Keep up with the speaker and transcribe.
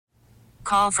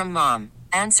call from mom.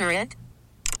 Answer it.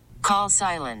 Call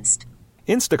silenced.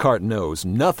 Instacart knows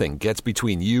nothing gets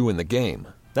between you and the game.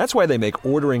 That's why they make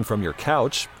ordering from your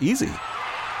couch easy.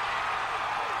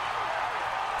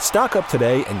 Stock up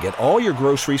today and get all your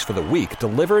groceries for the week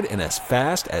delivered in as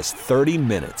fast as 30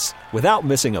 minutes without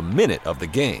missing a minute of the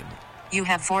game. You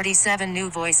have 47 new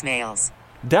voicemails.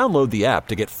 Download the app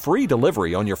to get free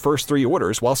delivery on your first 3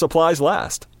 orders while supplies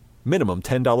last. Minimum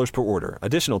 $10 per order.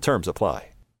 Additional terms apply.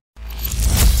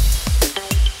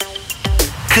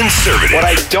 Conservative. What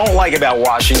I don't like about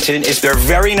Washington is they're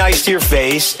very nice to your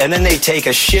face, and then they take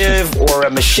a shiv or a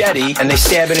machete and they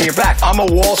stab it in your back. I'm a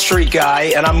Wall Street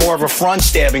guy, and I'm more of a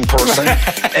front-stabbing person,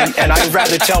 and I'd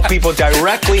rather tell people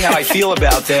directly how I feel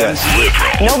about them.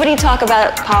 Liberal. Nobody talk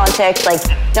about politics, like,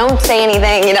 don't say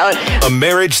anything, you know. A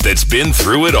marriage that's been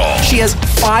through it all. She has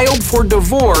filed for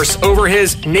divorce over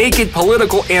his naked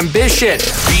political ambition.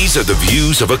 These are the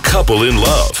views of a couple in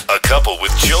love, a couple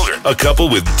with children, a couple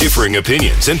with differing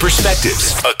opinions and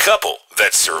perspectives, a couple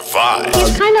that survived.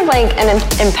 He's kind of like an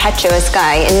impetuous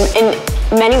guy. In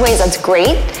many ways, that's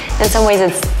great. In some ways,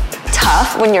 it's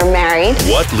tough when you're married.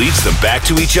 What leads them back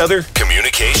to each other?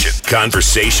 Communication,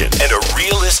 conversation, and a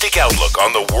realistic outlook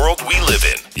on the world we live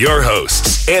in. Your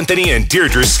hosts, Anthony and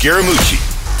Deirdre Scaramucci.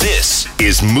 This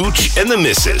is Mooch and the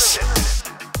Missus.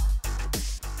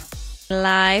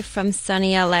 Live from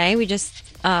sunny LA. We just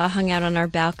hung out on our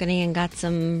balcony and got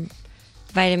some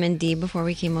vitamin D before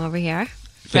we came over here.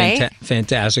 Right?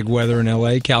 Fantastic weather in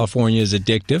LA. California is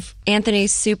addictive.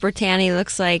 Anthony's super tan. He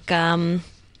looks like,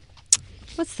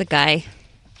 what's the guy?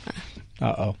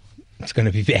 Uh-oh. It's going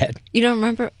to be bad. You don't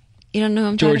remember? You don't know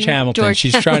him? George Hamilton.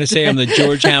 She's trying to say I'm the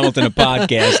George Hamilton of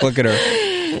podcasts. Look at her.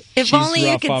 If She's only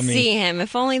you rough could on me. see him.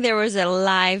 If only there was a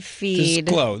live feed.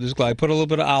 This glow. I put a little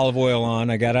bit of olive oil on.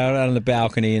 I got out on the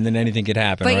balcony, and then anything could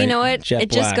happen. But right? you know what? Jet It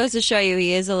black. just goes to show you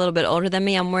he is a little bit older than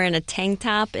me. I'm wearing a tank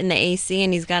top in the AC,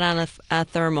 and he's got on a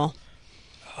thermal.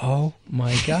 Oh,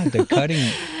 my God. The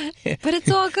cutting. But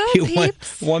it's all good,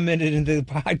 peeps. 1 minute into the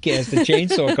podcast, the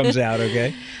chainsaw comes out,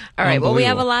 okay? All right. Well, we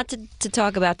have a lot to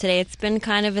talk about today. It's been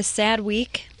kind of a sad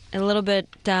week, a little bit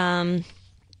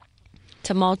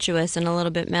tumultuous and a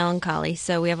little bit melancholy.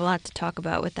 So we have a lot to talk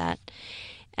about with that.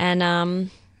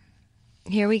 And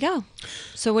here we go.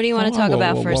 So what do you want to talk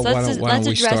about first? Let's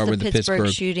address the Pittsburgh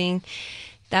shooting.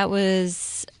 That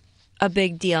was a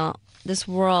big deal. This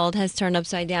world has turned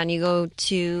upside down. You go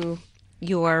to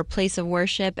your place of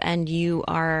worship and you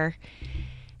are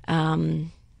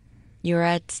you're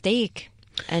at stake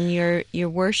and you're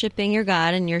worshiping your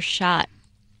God and you're shot.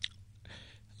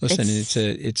 Listen,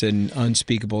 it's an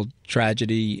unspeakable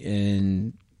tragedy,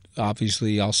 and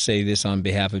obviously I'll say this on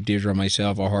behalf of Deirdre and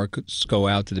myself. Our hearts go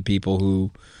out to the people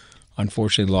who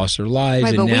unfortunately lost their lives,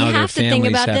 right, and now their families have to think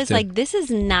about this. to... Like, this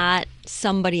is not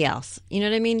somebody else. You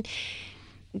know what I mean?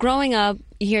 Growing up,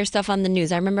 you hear stuff on the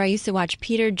news. I remember I used to watch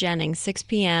Peter Jennings, 6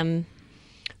 p.m.,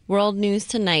 World News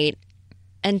Tonight,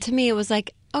 and to me it was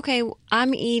like, okay,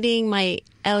 I'm eating my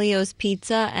Elio's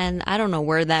pizza, and I don't know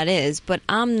where that is, but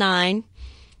I'm 9,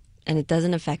 and it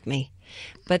doesn't affect me.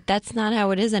 But that's not how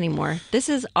it is anymore. This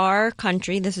is our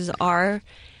country. This is our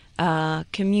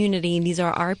community. These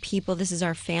are our people. This is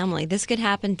our family. This could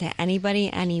happen to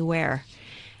anybody, anywhere.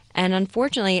 And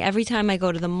unfortunately, every time I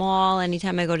go to the mall,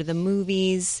 anytime I go to the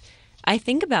movies, I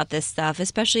think about this stuff,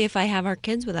 especially if I have our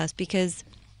kids with us, because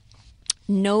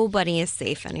nobody is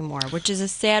safe anymore, which is a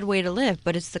sad way to live,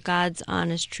 but it's the God's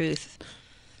honest truth.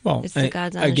 Well, it's the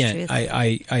God's honest truth.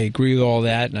 I agree with all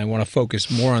that, and I want to focus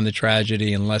more on the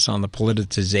tragedy and less on the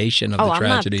politicization of the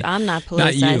tragedy. I'm not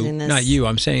politicizing this. Not you.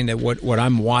 I'm saying that what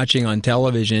I'm watching on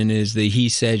television is the he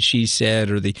said, she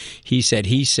said, or the he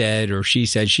said, or she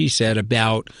said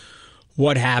about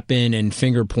what happened and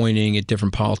finger pointing at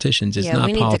different politicians. It's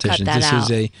not politicians.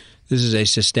 This is a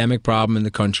systemic problem in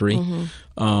the country.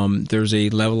 Mm-hmm. There's a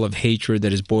level of hatred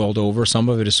that has boiled over. Some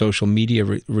of it is social media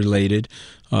related.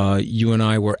 You and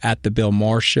I were at the Bill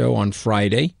Maher show on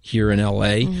Friday here in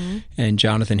L.A., mm-hmm. and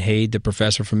Jonathan Haidt, the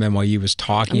professor from NYU, was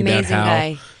talking about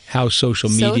how social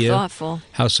media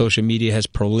has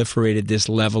proliferated this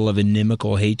level of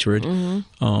inimical hatred.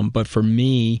 Mm-hmm. But for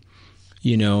me,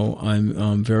 you know,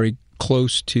 I'm very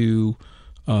close to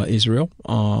Israel.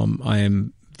 I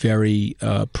am very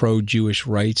pro-Jewish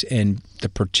rights and the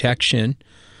protection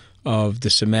of the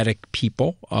Semitic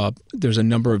people. There's a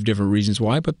number of different reasons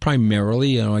why, but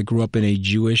primarily, you know, I grew up in a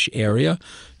Jewish area,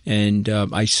 and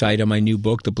I cite in my new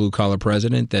book, The Blue Collar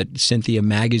President, that Cynthia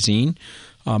Magazine,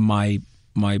 my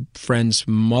friend's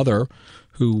mother,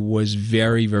 who was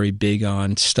very, very big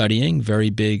on studying, very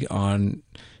big on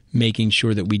making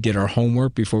sure that we did our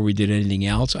homework before we did anything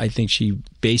else. I think she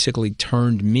basically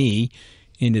turned me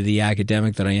into the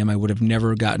academic that I am. I would have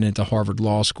never gotten into Harvard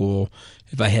Law School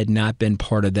if I had not been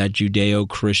part of that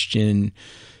Judeo-Christian,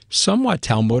 somewhat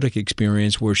Talmudic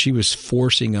experience where she was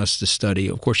forcing us to study.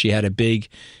 Of course, she had a big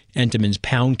Entenmann's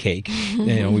pound cake.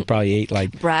 We probably ate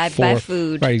like bribed by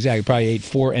food. Right, exactly. Probably ate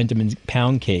 4 Entenmann's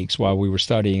pound cakes while we were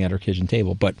studying at our kitchen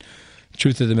table. But the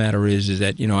truth of the matter is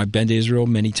that, I've been to Israel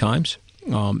many times,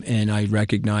 and I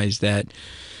recognize that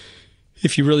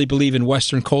if you really believe in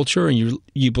Western culture and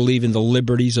you believe in the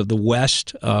liberties of the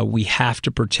West, we have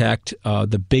to protect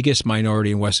the biggest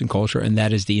minority in Western culture, and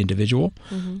that is the individual.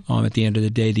 Mm-hmm. At the end of the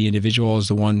day, the individual is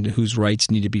the one whose rights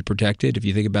need to be protected. If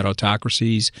you think about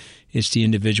autocracies, it's the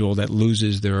individual that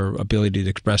loses their ability to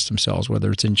express themselves,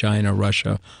 whether it's in China,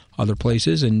 Russia, other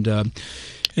places, and the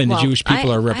Jewish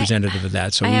people are representative of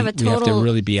that. So we have to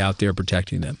really be out there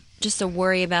protecting them. Just a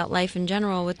worry about life in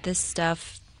general with this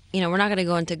stuff. We're not going to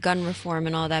go into gun reform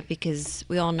and all that because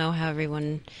we all know how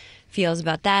everyone feels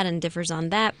about that and differs on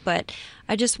that. But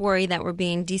I just worry that we're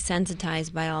being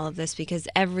desensitized by all of this because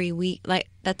every week,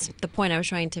 that's the point I was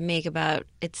trying to make about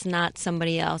it's not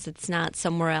somebody else, it's not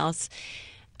somewhere else.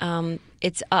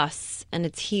 It's us, and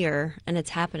it's here, and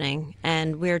it's happening.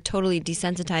 And we're totally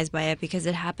desensitized by it because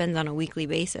it happens on a weekly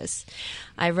basis.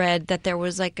 I read that there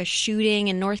was like a shooting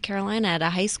in North Carolina at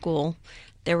a high school.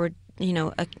 There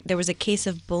was a case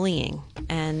of bullying,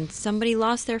 and somebody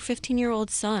lost their 15-year-old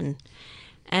son.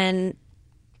 And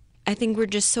I think we're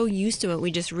just so used to it.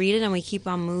 We just read it and we keep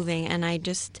on moving, and I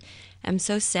just am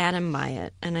so saddened by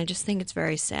it, and I just think it's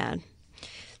very sad.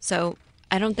 So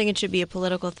I don't think it should be a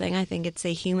political thing. I think it's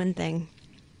a human thing.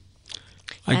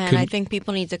 I think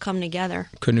people need to come together.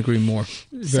 Couldn't agree more.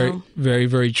 Very, very,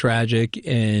 very tragic,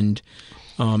 and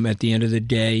at the end of the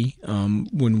day,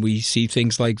 when we see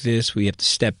things like this, we have to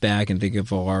step back and think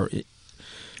of our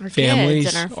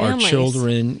families, our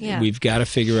children. Yeah. We've got to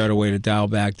figure out a way to dial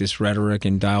back this rhetoric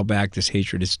and dial back this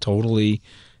hatred. It's totally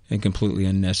and completely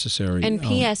unnecessary. And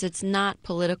P.S., it's not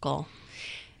political.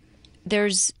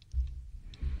 There's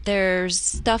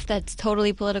stuff that's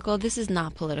totally political. This is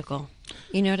not political.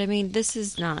 You know what I mean? This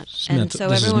is not. And so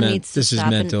everyone needs to stop. This is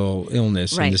mental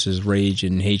illness, and this is rage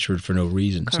and hatred for no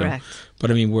reason. Correct. So,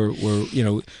 but I mean,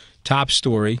 we're top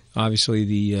story, obviously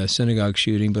the synagogue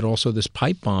shooting, but also this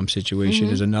pipe bomb situation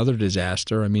is another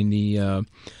disaster. I mean,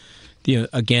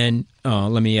 again,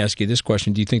 let me ask you this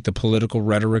question. Do you think the political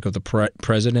rhetoric of the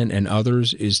president and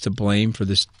others is to blame for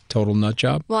this total nut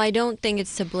job? Well, I don't think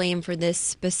it's to blame for this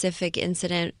specific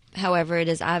incident. However, it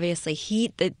is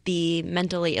obviously that the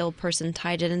mentally ill person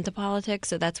tied it into politics,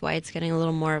 so that's why it's getting a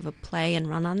little more of a play and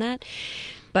run on that.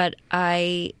 But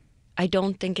I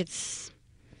don't think it's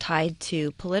tied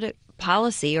to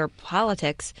policy or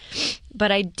politics, but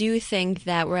I do think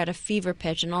that we're at a fever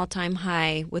pitch, an all-time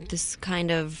high with this kind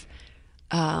of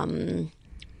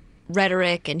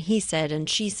rhetoric and he said and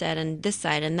she said and this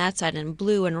side and that side and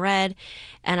blue and red.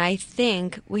 And I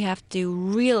think we have to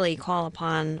really call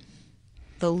upon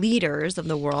the leaders of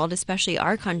the world, especially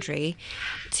our country,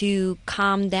 to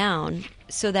calm down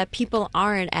so that people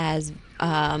aren't as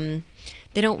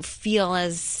they don't feel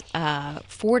as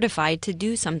fortified to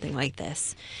do something like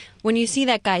this. When you see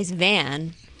that guy's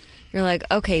van, you're like,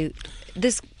 okay,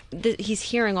 he's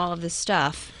hearing all of this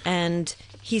stuff and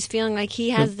he's feeling like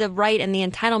he has the right and the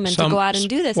entitlement to go out and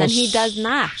do this, and he does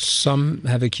not. Some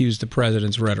have accused the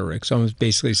president's rhetoric. Some have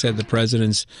basically said the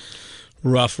president's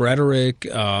rough rhetoric,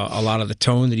 a lot of the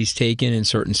tone that he's taken in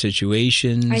certain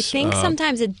situations. I think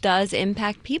sometimes it does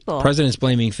impact people. The president's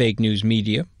blaming fake news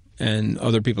media, and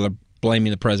other people are blaming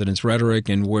the president's rhetoric,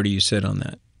 and where do you sit on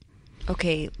that?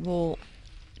 Okay, well,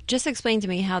 just explain to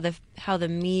me how the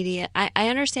media... I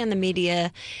understand the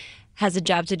media has a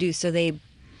job to do, so they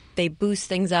boost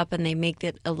things up and they make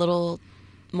it a little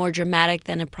more dramatic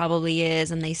than it probably is,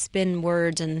 and they spin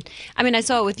words. And I mean, I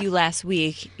saw it with you last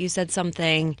week. You said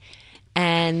something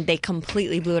and they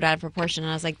completely blew it out of proportion,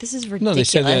 and I was like, this is ridiculous. No, they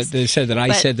said that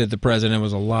I said that the president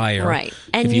was a liar. Right.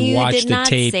 And if you watch did the not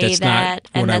tape, say that's that,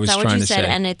 not what I was that's not trying what you to said, say.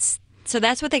 And so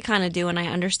that's what they kind of do, and I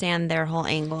understand their whole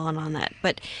angle and on that.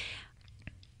 But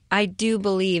I do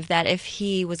believe that if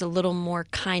he was a little more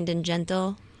kind and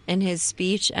gentle in his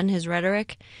speech and his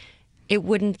rhetoric, it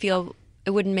wouldn't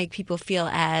make people feel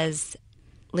as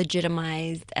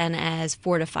legitimized and as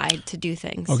fortified to do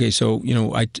things. Okay, so,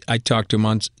 I talked to him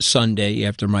on Sunday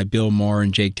after my Bill Maher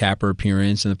and Jake Tapper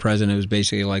appearance, and the president was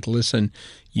basically like, listen,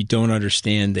 you don't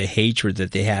understand the hatred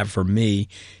that they have for me.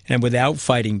 And without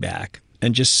fighting back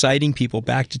and just citing people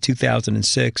back to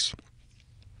 2006,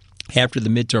 After the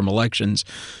midterm elections,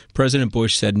 President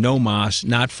Bush said no mas,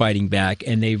 not fighting back,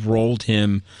 and they've rolled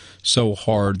him so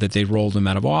hard that they rolled him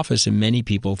out of office. And many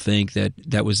people think that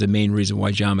that was the main reason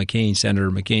why John McCain, Senator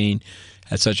McCain,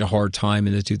 had such a hard time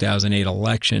in the 2008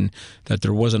 election, that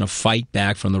there wasn't a fight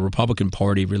back from the Republican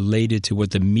Party related to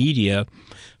what the media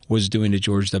was doing to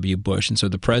George W. Bush. And so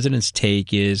the president's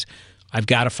take is, I've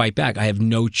got to fight back. I have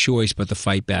no choice but to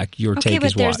fight back. Your take is what?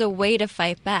 Okay, but there's a way to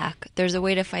fight back. There's a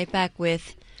way to fight back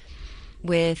with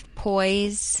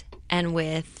poise and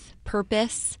with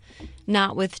purpose,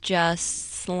 not with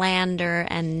just slander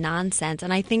and nonsense.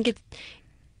 And I think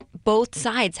both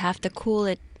sides have to cool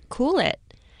it.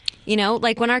 You know,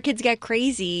 like when our kids get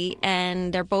crazy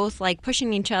and they're both like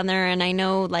pushing each other, and I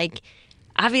know like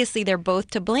obviously they're both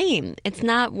to blame. It's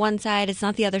not one side, it's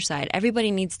not the other side.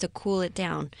 Everybody needs to cool it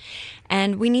down.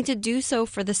 And we need to do so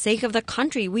for the sake of the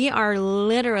country. We are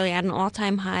literally at an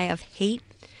all-time high of hate,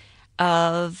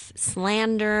 of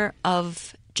slander,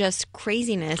 of just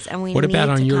craziness, and we need to calm it down.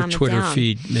 What about on your Twitter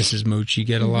feed, Mrs. Mooch? You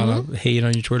get a lot of hate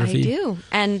on your Twitter feed? I do,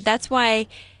 and that's why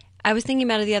I was thinking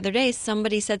about it the other day.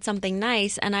 Somebody said something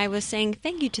nice, and I was saying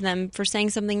thank you to them for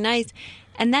saying something nice,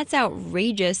 and that's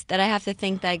outrageous that I have to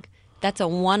think like that's a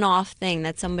one-off thing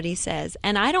that somebody says,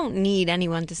 and I don't need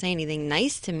anyone to say anything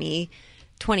nice to me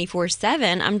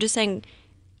 24/7. I'm just saying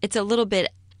it's a little bit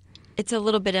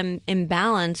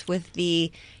imbalance with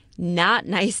the not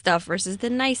nice stuff versus the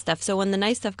nice stuff. So when the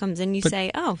nice stuff comes in, you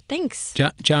say, oh, thanks.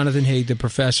 Jonathan Haidt, the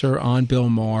professor on Bill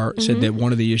Maher, said that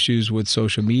one of the issues with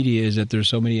social media is that there's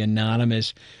so many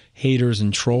anonymous haters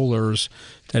and trollers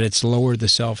that it's lowered the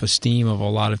self-esteem of a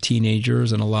lot of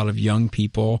teenagers and a lot of young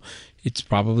people. It's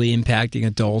probably impacting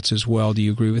adults as well. Do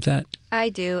you agree with that? I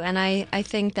do, and I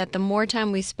think that the more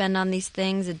time we spend on these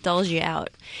things, it dulls you out.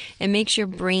 It makes your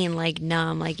brain like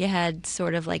numb, like you had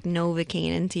sort of like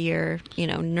Novocaine into your,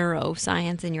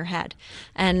 neuroscience in your head.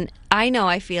 And I know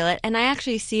I feel it, and I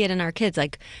actually see it in our kids.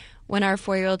 Like when our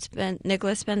 4-year-old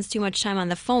Nicholas spends too much time on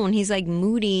the phone, he's like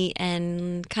moody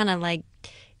and kind of like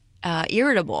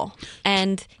irritable,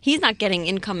 and he's not getting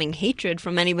incoming hatred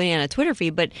from anybody on a Twitter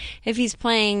feed, but if he's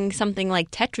playing something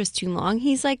like Tetris too long,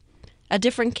 he's like a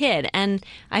different kid, and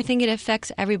I think it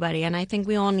affects everybody, and I think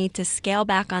we all need to scale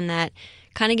back on that,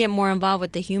 kind of get more involved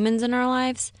with the humans in our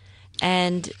lives,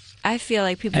 and I feel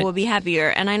like people will be happier.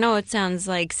 And I know it sounds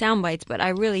like sound bites, but I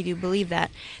really do believe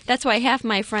that. That's why half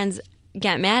my friends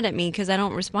get mad at me because I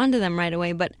don't respond to them right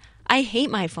away, but I hate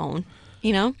my phone.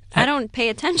 I don't pay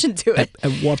attention to it.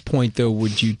 At what point, though,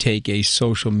 would you take a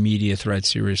social media threat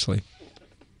seriously?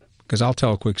 Because I'll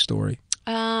tell a quick story.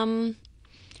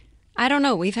 I don't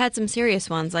know. We've had some serious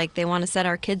ones, like they want to set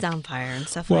our kids on fire and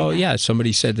stuff like that. Well, yeah,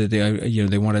 somebody said that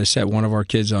they wanted to set one of our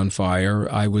kids on fire.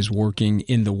 I was working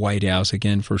in the White House,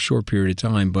 again, for a short period of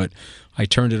time, but I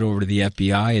turned it over to the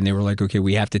FBI, and they were like, okay,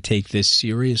 we have to take this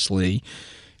seriously.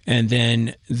 And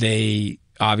then they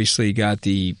obviously got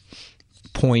the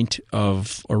point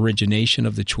of origination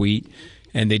of the tweet,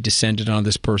 and they descended on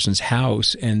this person's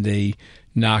house, and they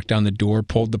knocked on the door,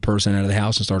 pulled the person out of the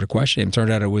house, and started questioning him. It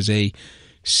turned out it was a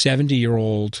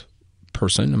 70-year-old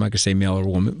person. I'm not going to say male or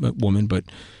woman, but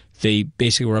they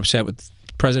basically were upset with the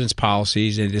president's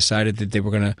policies, and they decided that they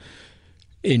were going to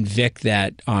evict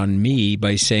that on me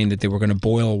by saying that they were going to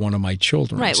boil one of my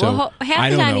children. Right. So, well, half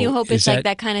the time you hope it's like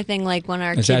that kind of thing, like when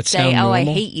our kids say, "Oh, I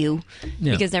hate you,"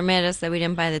 because they're mad at us that we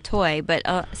didn't buy the toy. But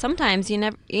sometimes you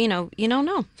never, you don't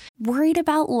know. Worried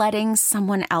about letting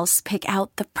someone else pick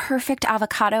out the perfect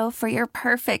avocado for your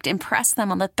perfect impress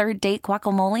them on the third date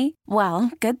guacamole?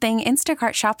 Well, good thing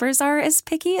Instacart shoppers are as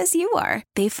picky as you are.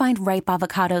 They find ripe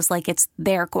avocados like it's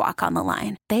their guac on the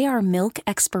line. They are milk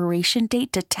expiration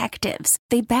date detectives.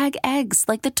 They bag eggs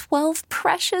like the 12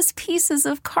 precious pieces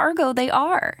of cargo they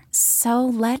are. So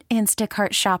let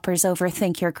Instacart shoppers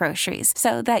overthink your groceries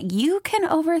so that you can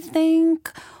overthink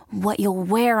what you'll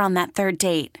wear on that third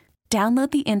date.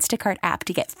 Download the Instacart app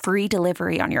to get free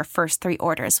delivery on your first 3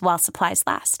 orders while supplies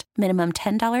last. Minimum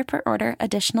 $10 per order.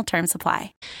 Additional terms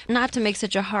apply. Not to make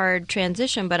such a hard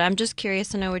transition, but I'm just curious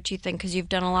to know what you think, because you've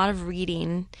done a lot of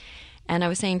reading. And I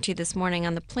was saying to you this morning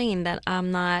on the plane that I'm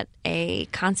not a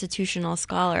constitutional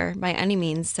scholar by any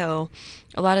means. So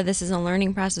a lot of this is a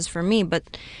learning process for me.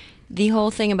 But the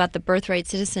whole thing about the birthright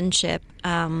citizenship,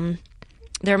 there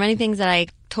are many things that I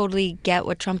totally get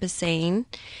what Trump is saying.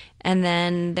 And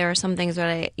then there are some things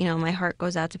that my heart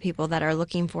goes out to people that are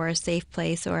looking for a safe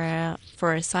place or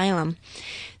for asylum.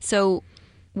 So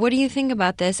what do you think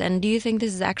about this? And do you think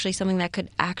this is actually something that could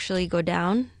actually go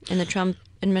down in the Trump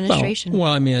administration?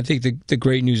 Well, I mean, I think the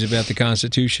great news about the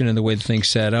Constitution and the way the thing's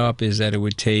set up is that it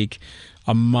would take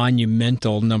a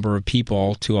monumental number of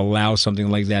people to allow something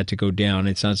like that to go down.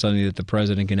 It's not something that the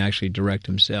president can actually direct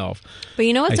himself. But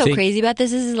you know what's so crazy about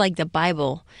this? This is like the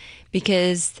Bible,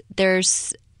 because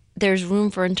there's room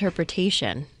for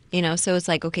interpretation. You know, so it's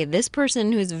like, okay, this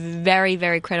person who's very,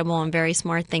 very credible and very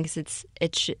smart thinks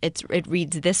it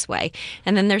reads this way,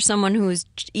 and then there's someone who's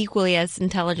equally as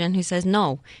intelligent who says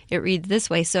no, it reads this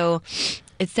way. So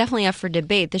it's definitely up for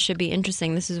debate. This should be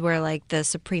interesting. This is where like the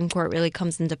Supreme Court really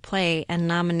comes into play, and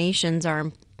nominations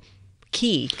are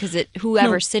key, because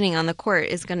whoever's sitting on the court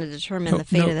is going to determine the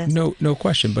fate of this. No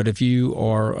question. But if you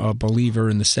are a believer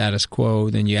in the status quo,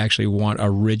 then you actually want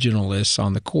originalists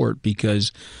on the court,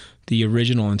 because the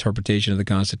original interpretation of the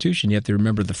Constitution, you have to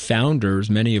remember the founders,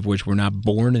 many of which were not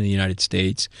born in the United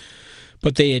States,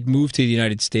 but they had moved to the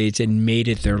United States and made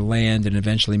it their land and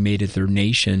eventually made it their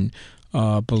nation,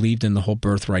 believed in the whole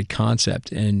birthright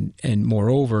concept. And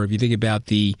moreover, if you think about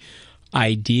the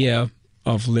idea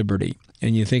of liberty,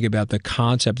 and you think about the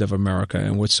concept of America,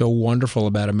 and what's so wonderful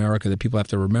about America that people have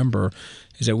to remember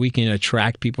is that we can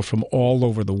attract people from all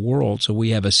over the world. So we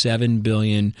have a 7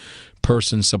 billion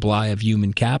person supply of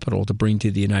human capital to bring to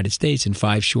the United States. In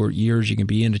 5 short years, you can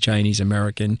be a Chinese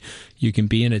American, you can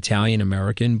be an Italian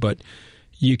American, but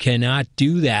you cannot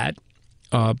do that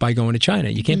by going to China.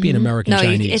 You can't be an American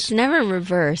Chinese. No, it's never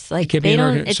reverse. Like they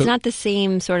don't. It's not the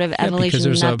same sort of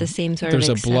evolution. Not the same sort of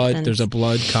acceptance. There's a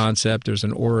blood concept. There's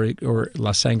an or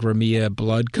La Sangramia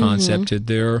blood concept to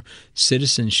their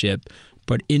citizenship.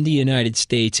 But in the United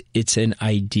States, it's an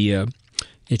idea.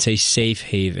 It's a safe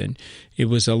haven. It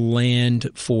was a land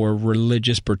for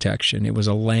religious protection. It was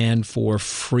a land for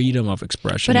freedom of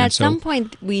expression. But at some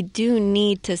point, we do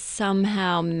need to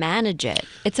somehow manage it.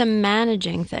 It's a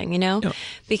managing thing, you know? Yeah.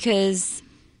 Because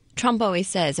Trump always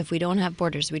says, if we don't have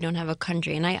borders, we don't have a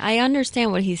country. And I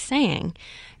understand what he's saying.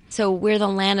 So we're the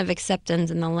land of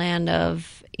acceptance and the land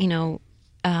of, you know,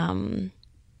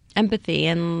 empathy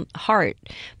and heart.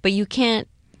 But you can't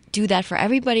do that for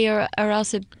everybody, or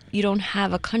else you don't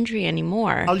have a country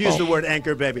anymore. I'll use the word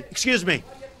anchor baby. Excuse me.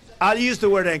 I'll use the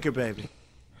word anchor baby.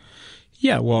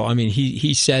 Yeah, well, I mean,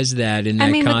 he says that in that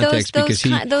context because he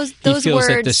feels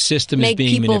that the system is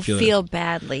being manipulated. Make people feel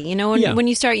badly. You know, when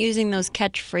you start using those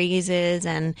catchphrases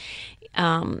and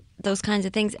those kinds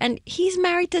of things. And he's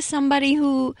married to somebody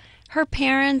who, her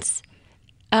parents,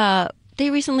 they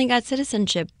recently got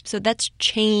citizenship. So that's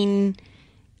chain...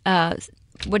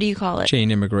 what do you call it? Chain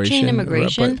immigration. Chain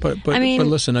immigration. But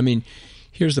listen, I mean,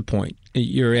 here's the point.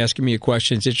 You're asking me a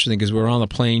question. It's interesting because we're on the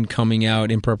plane coming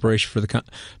out in preparation for the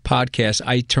podcast.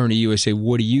 I turn to you. I say,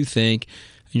 what do you think?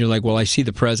 And you're like, well, I see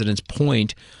the president's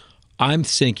point. I'm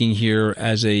thinking here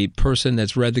as a person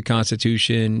that's read the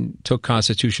Constitution, took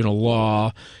constitutional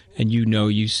law, and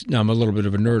I'm a little bit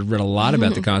of a nerd, read a lot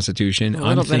about the Constitution.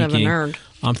 I'm thinking,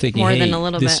 more than a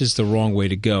little bit. This is the wrong way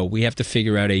to go. We have to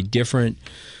figure out a different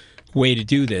way to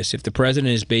do this. If the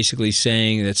president is basically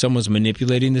saying that someone's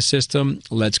manipulating the system,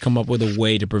 let's come up with a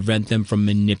way to prevent them from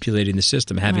manipulating the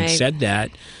system. Having said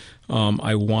that,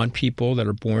 I want people that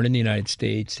are born in the United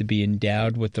States to be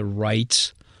endowed with the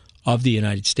rights of the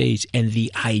United States and the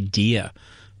idea.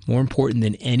 More important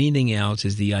than anything else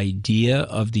is the idea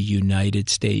of the United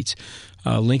States.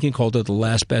 Lincoln called it the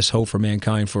last best hope for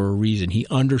mankind for a reason. He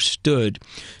understood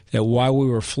that while we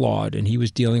were flawed and he was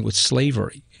dealing with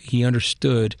slavery, he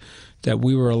understood that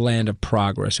we were a land of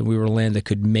progress and we were a land that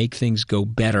could make things go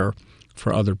better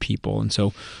for other people. And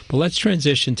so, but let's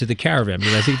transition to the caravan,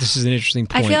 because I think this is an interesting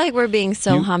point. I feel like we're being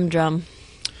so humdrum.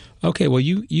 Okay, well,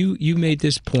 you made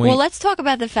this point. Well, let's talk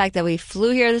about the fact that we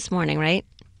flew here this morning, right?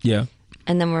 Yeah.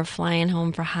 And then we're flying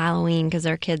home for Halloween because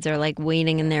our kids are like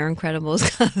waiting in their Incredibles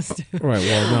costume. Right.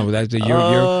 Well, no, that's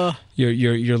your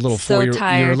little so 4-year-old.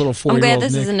 Tired. Your little 4-year-old. I'm glad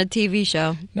this Nick. isn't a TV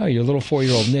show. No, your little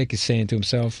 4-year-old Nick is saying to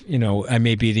himself, you know, I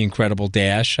may be the Incredible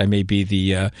Dash. I may be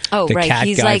the cat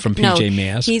He's guy from PJ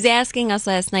Masks. He's asking us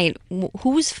last night,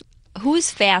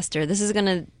 who's faster? This is going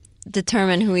to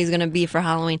determine who he's going to be for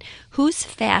Halloween. Who's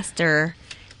faster?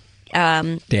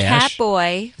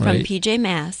 Catboy from PJ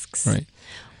Masks. Right.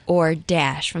 Or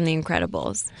Dash from The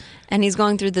Incredibles. And he's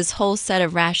going through this whole set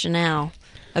of rationale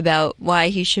about why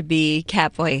he should be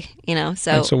Catboy, you know.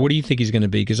 So, and so what do you think he's going to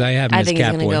be? Because I have him as Catboy. I think he's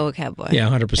going to go with Catboy. Yeah,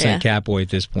 100% Catboy at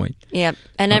this point. Yep.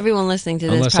 And everyone listening to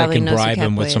this probably knows who Catboy is. Unless I can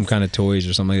bribe him with some kind of toys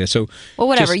or something like that. So, well,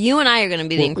 whatever. You and I are going to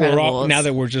be The Incredibles. Now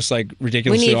that we're just like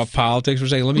ridiculously off politics, we're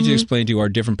saying, let me just explain to you our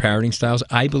different parenting styles.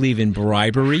 I believe in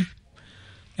bribery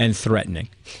and threatening.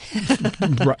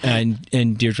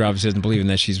 and Deirdre obviously doesn't believe in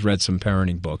that. She's read some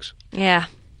parenting books. Yeah.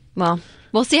 Well,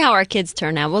 We'll see how our kids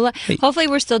turn out. Hopefully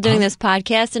we're still doing this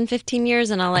podcast in 15 years,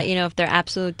 and I'll let you know if they're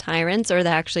absolute tyrants or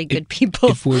they're actually good people.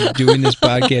 If we're doing this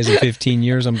podcast in 15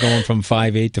 years, I'm going from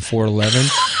 5'8" to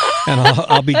 4'11". And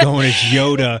I'll be going as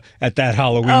Yoda at that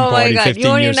Halloween party 15 years from now. You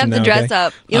won't even have to dress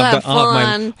up. You'll have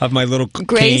fun. I'll have my little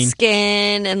gray cane.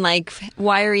 Skin and like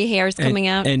wiry hairs coming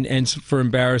out. And for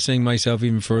embarrassing myself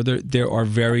even further, there are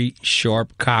very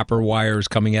sharp copper wires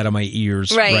coming out of my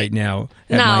ears right now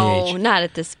at my age. No, not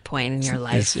at this point in your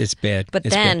life. It's bad. But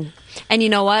it's then, bad. And you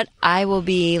know what?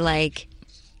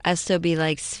 I'll still be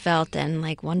like svelte and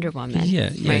like Wonder Woman. Yeah.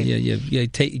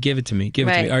 Give it to me. Give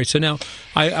it to me. All right. So now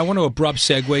I want to abrupt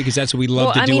segue because that's what we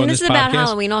love to do on this podcast. This is about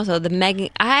Halloween also.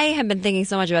 I have been thinking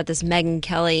so much about this Megyn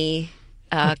Kelly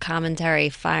commentary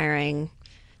firing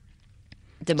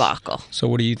debacle. So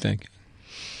what do you think?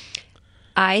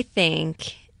 I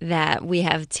think that we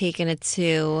have taken it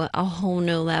to a whole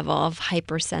new level of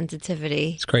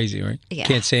hypersensitivity. It's crazy, right? Yes.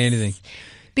 Can't say anything.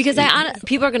 Because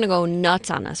people are going to go nuts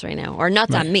on us right now, or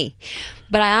nuts on me.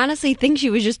 But I honestly think she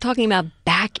was just talking about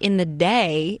back in the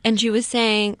day, and she was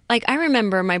saying, like, I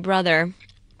remember my brother,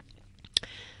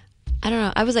 I don't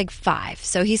know, I was like 5,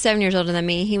 so he's 7 years older than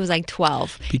me. He was like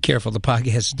 12. Be careful, the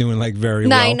podcast is doing like very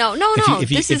well. I know,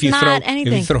 this is not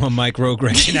anything. If you throw a Mike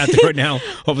Rogration out there right now,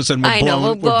 all of a sudden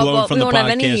we're blown from the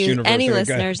podcast universe. Any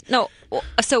listeners? No,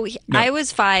 so I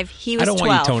was 5, he was 12. I don't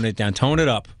want you to tone it down. Tone it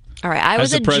up. All right, I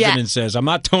was As the president says, I'm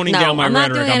not toning down my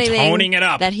rhetoric. I'm toning it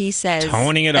up. That he says.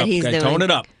 Toning it up. Okay, tone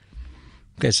it up.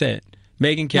 Okay, say it.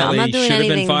 Megyn Kelly should have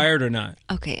been fired or not?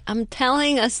 Okay, I'm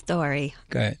telling a story.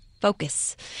 Go ahead.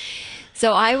 Focus.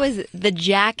 So I was the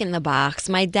Jack in the Box.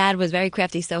 My dad was very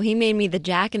crafty, so he made me the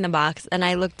Jack in the Box, and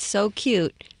I looked so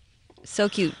cute. So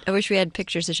cute. I wish we had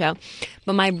pictures to show.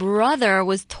 But my brother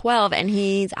was 12, and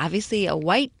he's obviously a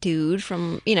white dude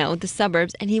from, the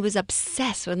suburbs, and he was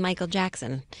obsessed with Michael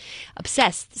Jackson.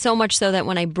 Obsessed. So much so that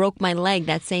when I broke my leg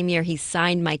that same year, he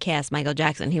signed my cast, Michael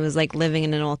Jackson. He was like living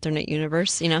in an alternate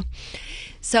universe,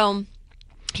 So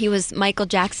he was Michael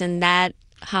Jackson that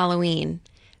Halloween.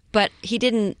 But he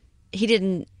didn't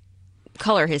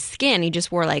color his skin. He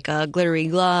just wore like a glittery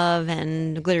glove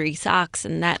and glittery socks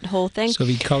and that whole thing. So if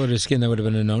he colored his skin, that would have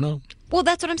been a no-no? Well,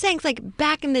 that's what I'm saying. It's like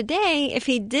back in the day, if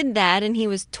he did that and he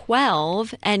was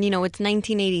 12 and, it's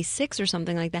 1986 or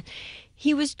something like that,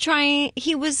 he was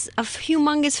a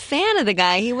humongous fan of the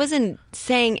guy. He wasn't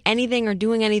saying anything or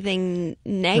doing anything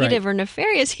negative or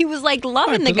nefarious. He was like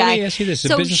loving the guy. Let me ask you this,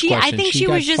 so I think she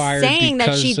was just saying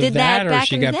that she did that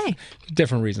back in the day.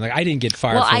 Different reason. Like I didn't get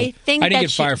fired. I didn't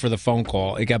get fired for the phone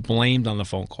call. It got blamed on the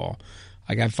phone call.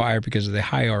 I got fired because of the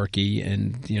hierarchy,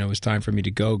 and it was time for me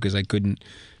to go because I couldn't.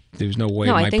 There was no way.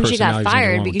 No, my I think she got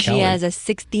fired because she has a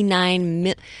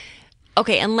 69.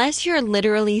 Okay, unless you're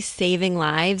literally saving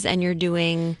lives and you're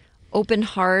doing open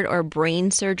heart or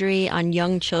brain surgery on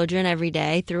young children every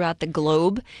day throughout the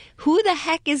globe, who the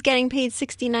heck is getting paid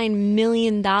 $69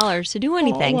 million to do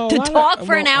anything? To talk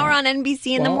for an hour on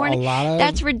NBC in the morning?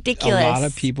 That's ridiculous. A lot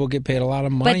of people get paid a lot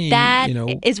of money. But that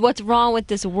is what's wrong with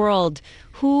this world.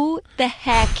 Who the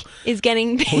heck is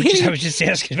getting paid? I was just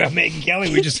asking about Megyn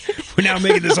Kelly. We're now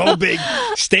making this whole big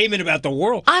statement about the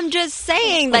world. I'm just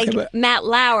saying, Matt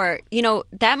Lauer,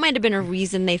 that might have been a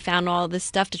reason they found all this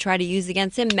stuff to try to use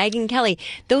against him. Megyn Kelly,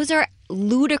 those are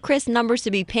ludicrous numbers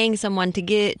to be paying someone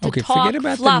to talk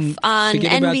fluff on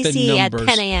NBC at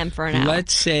 10 a.m. for an hour.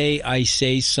 Let's say I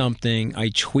say something, I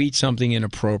tweet something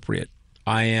inappropriate.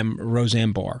 I am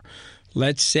Roseanne Barr.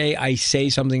 Let's say I say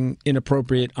something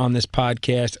inappropriate on this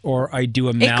podcast, or I do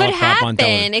a malaprop on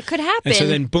television. It could happen. And so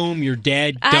then, boom, you're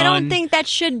dead, done. I don't think that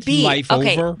should be. Life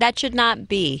over? That should not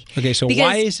be. Okay, so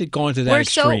why is it going to that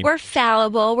extreme? We're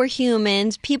fallible. We're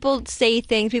humans. People say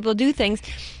things. People do things.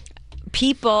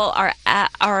 People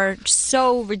are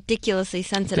so ridiculously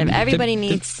sensitive. Everybody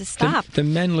needs to stop. The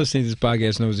men listening to this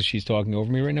podcast knows that she's talking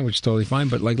over me right now, which is totally fine.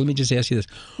 But let me just ask you this: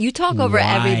 you talk over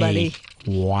everybody.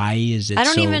 Why is it? I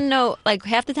don't even know. Like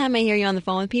half the time I hear you on the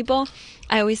phone with people,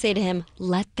 I always say to him,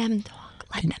 "Let them talk.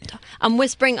 Let them talk." I'm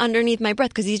whispering underneath my breath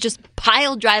because he's just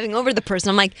pile driving over the person.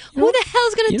 I'm like, who the hell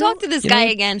is going to talk to this guy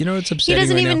again? You know what's upsetting? He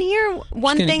doesn't right even now? hear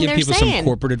one thing they're saying. Give people some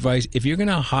corporate advice. If you're going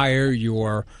to hire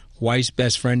your wife's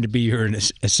best friend to be your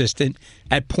assistant,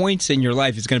 at points in your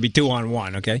life it's going to be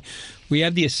 2-on-1, okay? We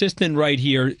have the assistant right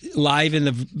here live in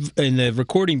the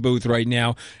recording booth right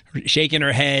now, shaking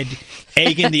her head,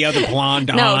 egging the other blonde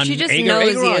on. No, she just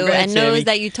knows you and knows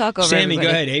that you talk over Sammy, everybody.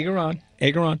 go ahead,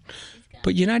 egg her on.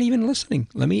 But you're not even listening.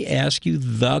 Let me ask you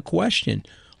the question.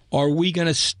 Are we going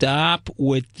to stop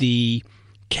with the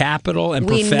capital and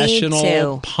We need professional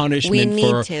to. punishment We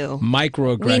need for to.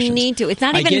 microaggressions. We need to. It's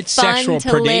not even I get fun sexual to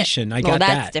predation. I got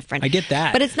that's that. different. I get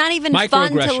that. But it's not even fun to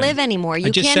Microaggression. live anymore. You I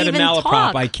just can't said even a malaprop.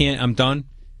 talk. I can't. I'm done.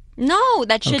 No,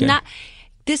 that should Okay. not.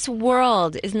 This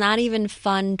world is not even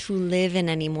fun to live in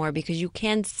anymore because you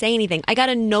can't say anything. I got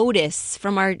a notice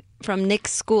from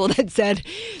Nick's school that said,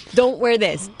 "Don't wear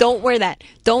this. Don't wear that.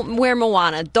 Don't wear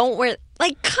Moana. Don't wear."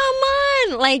 Like, come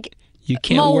on, like. You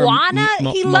can't Moana,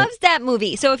 wear he loves that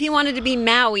movie. So if he wanted to be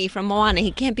Maui from Moana,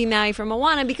 he can't be Maui from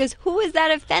Moana because who is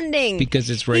that offending? Because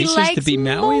it's He racist likes to be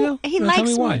Maui, though? He Now tell likes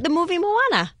me why. the movie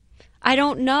Moana. I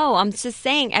don't know. I'm just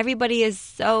saying everybody is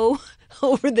so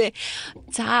over the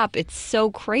top. It's so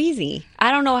crazy.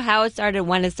 I don't know how it started,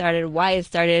 when it started, why it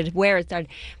started, where it started,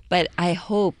 but I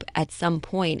hope at some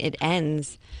point it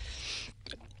ends.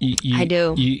 I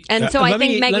do. And so I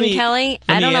think Megyn Kelly,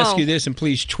 I don't know. Let me ask you this, and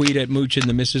please tweet at Mooch and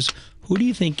the Missus. Who do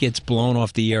you think gets blown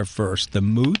off the air first? The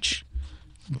Mooch,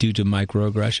 due to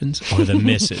microaggressions, or the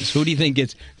Missus? Who do you think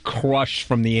gets crushed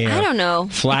from the air? I don't know.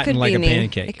 Flattened like a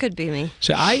pancake? It could be me.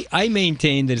 So I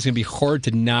maintain that it's going to be hard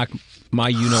to knock my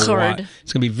you-know-what. Hard.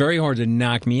 It's going to be very hard to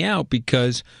knock me out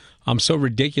because I'm so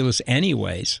ridiculous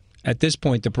anyways. At this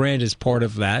point, the brand is part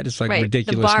of that. It's like Right.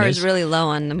 ridiculousness. The bar is really low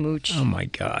on the Mooch. Oh, my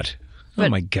God. But- oh,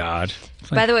 my God.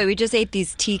 By the way, we just ate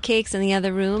these tea cakes in the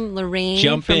other room. Lorraine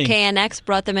Jumping. from KNX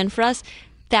brought them in for us.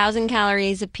 1,000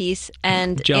 calories a piece.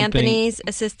 And Jumping. Anthony's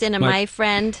assistant and My- my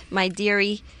friend, my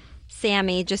dearie,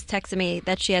 Sammy, just texted me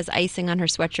that she has icing on her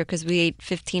sweatshirt because we ate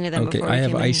 15 of them Okay, before we I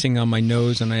have came in here. icing on my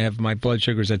nose and I have my blood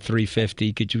sugars at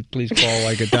 350. Could you please call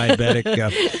like a diabetic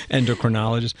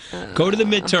endocrinologist? Go to the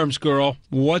midterms, girl.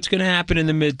 What's going to happen in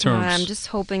the midterms? I'm just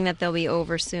hoping that they'll be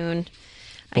over soon.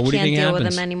 But I what do you can't think deal with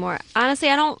happens? them anymore. Honestly,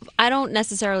 I don't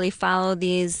necessarily follow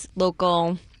these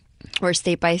local or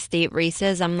state by state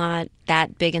races. I'm not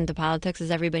that big into politics,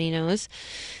 as everybody knows.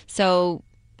 So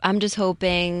I'm just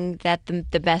hoping that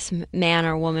the best man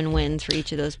or woman wins for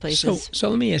each of those places. So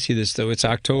let me ask you this, though. It's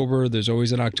October. There's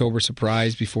always an October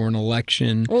surprise before an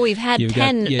election. Well, we've had You've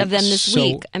 10 got- yeah, of them this so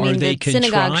week. I are mean, they the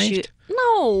synagogue contrived? shoot.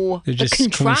 No, They're the just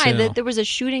contrived. coincidental. There was a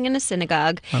shooting in a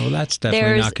synagogue. Oh, well, that's definitely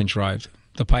There's- not contrived.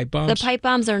 The pipe bombs? The pipe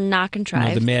bombs are not No,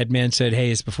 contrived. the madman said,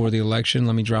 hey, it's before the election.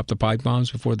 Let me drop the pipe bombs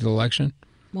before the election.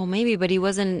 Well, maybe, but he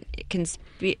wasn't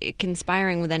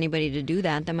conspiring with anybody to do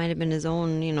that. That might have been his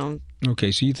own,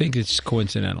 Okay, so you think it's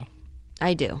coincidental?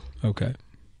 I do. Okay.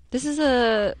 This is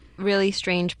a really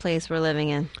strange place we're living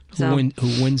in. So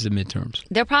Who wins the midterms?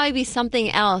 there'll probably be something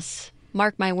else,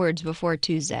 mark my words, before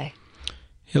Tuesday.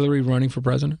 Hillary running for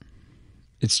president?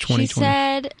 It's 2020. She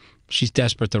said She's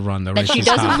desperate to run, though, right? that she She's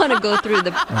doesn't hot. want to go through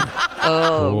the...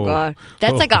 Oh, God.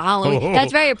 That's like a Halloween.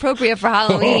 That's very appropriate for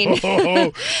Halloween.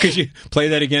 Could you play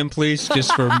that again, please?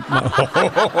 Just for...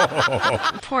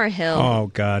 Poor Hill. Oh,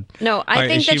 God. No, All I right,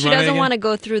 think is that she running doesn't again? want to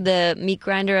go through the meat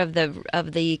grinder of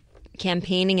the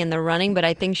campaigning and the running, but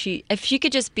I think if she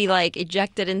could just be like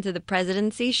ejected into the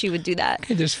presidency, she would do that.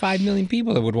 Okay, there's 5 million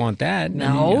people that would want that.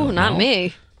 No, not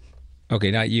me. Okay,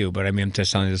 not you, but I mean, I'm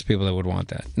just telling you, there's people that would want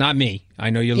that. Not me. I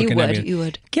know you're looking at me. You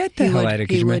would. Get the He hell would. out of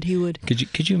He here. would. He would.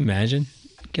 Could you imagine?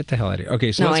 Get the hell out of here.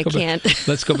 Okay, so No, let's I go can't. back.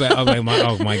 Let's go back. Oh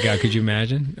my God, could you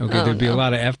imagine? Okay, Oh, there'd be a no.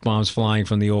 lot of F-bombs flying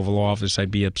from the Oval Office.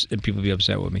 I'd be people would be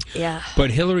upset with me. Yeah. But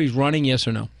Hillary's running, yes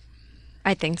or no?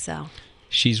 I think so.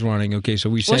 She's running. Okay, so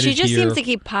we said Well, she it just here. seems to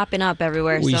keep popping up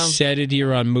everywhere. We so said it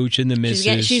here on Mooch and the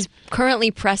Missus. she's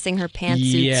currently pressing her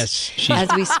pantsuits Yes, as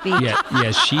we speak.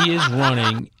 Yes, she is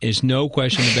running. There's no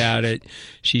question about it.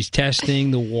 She's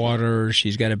testing the water.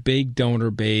 She's got a big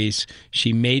donor base.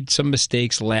 She made some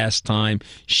mistakes last time.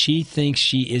 She thinks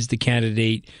she is the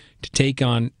candidate to take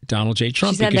on Donald J.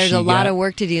 Trump. She said because there's a lot got- of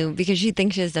work to do because she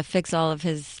thinks she has to fix all of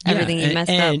everything he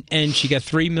messed up. And she got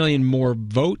 3 million more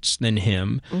votes than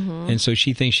him, Mm-hmm. and so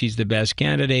she thinks she's the best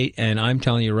candidate. And I'm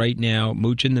telling you right now,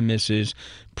 Mooch and the Missus,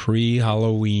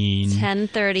 pre-Halloween,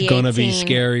 10:30, going to be 18.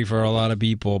 scary for a lot of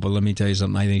people. But let me tell you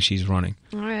something. I think she's running.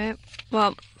 All right.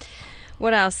 Well,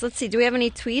 what else? Let's see. Do we have any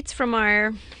tweets from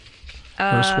our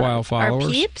Erstwhile our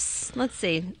followers? peeps? Let's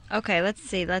see. Okay. Let's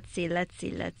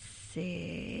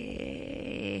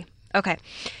see. Okay.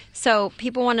 So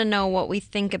people want to know what we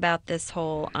think about this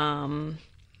whole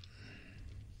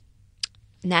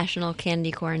National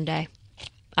Candy Corn Day.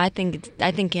 I think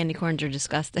candy corns are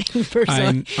disgusting.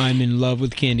 Personally, I'm in love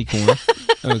with candy corn.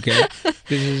 Okay,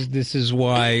 this is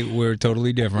why we're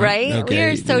totally different. right? Okay? We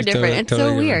are so We're different. It's so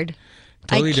totally weird.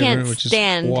 Totally I can't different, which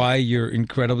stand. is why you're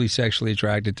incredibly sexually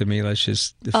attracted to me. Let's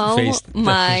just Oh face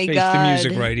my the God.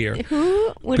 music right here.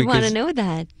 Who would want to know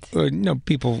that? No,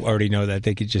 people already know that.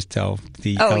 They could just tell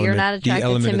the Oh, element. you're not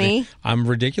attracted to me? I'm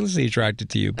ridiculously attracted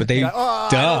to you, but they, I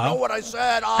don't know what I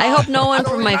said. I hope no one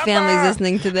from my family's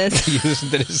listening to this. You listen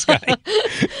to this guy.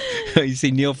 You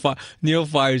see, Neil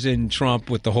fires in Trump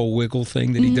with the whole wiggle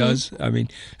thing that he does. I mean,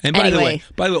 and by the way,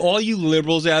 all you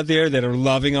liberals out there that are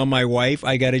loving on my wife,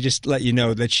 I got to just let you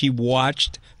know that she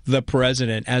watched the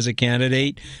president as a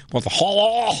candidate. Well,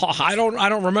 I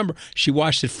don't remember. She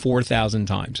watched it 4,000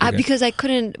 times. Okay? Because I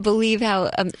couldn't believe how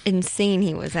insane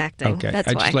he was acting. Okay, That's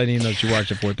I why. just letting you know she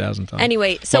watched it 4,000 times.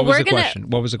 Anyway, so what was we're the gonna. question?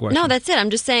 What was the question? No, that's it. I'm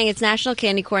just saying it's National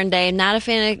Candy Corn Day. I'm not a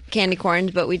fan of candy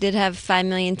corns, but we did have 5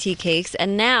 million tea cakes,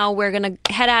 and now we're gonna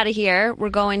head out of here. We're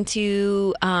going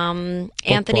to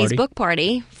Anthony's book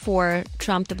party for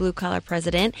Trump, the blue collar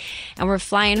president, and we're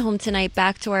flying home tonight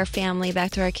back to our family,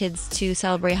 back to our kids to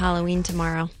celebrate Halloween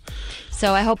tomorrow.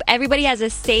 So I hope everybody has a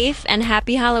safe and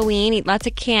happy Halloween. Eat lots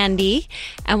of candy.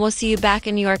 And we'll see you back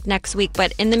in New York next week.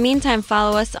 But in the meantime,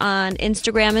 follow us on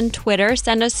Instagram and Twitter.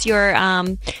 Send us your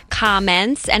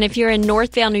comments. And if you're in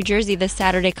Northvale, New Jersey this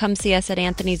Saturday, come see us at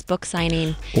Anthony's book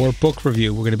signing. Or book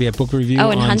review. We're going to be at book review in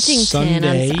on Huntington.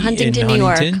 Sunday Huntington, in New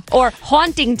York. Huntington. Or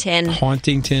Hauntington.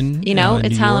 Hauntington. You know, it's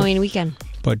New Halloween York. weekend.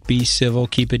 But be civil,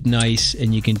 keep it nice,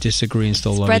 and you can disagree and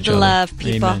still love Spread each the other. love,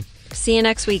 people. Amen. See you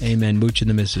next week. Amen. Mooch and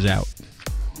the Missus out.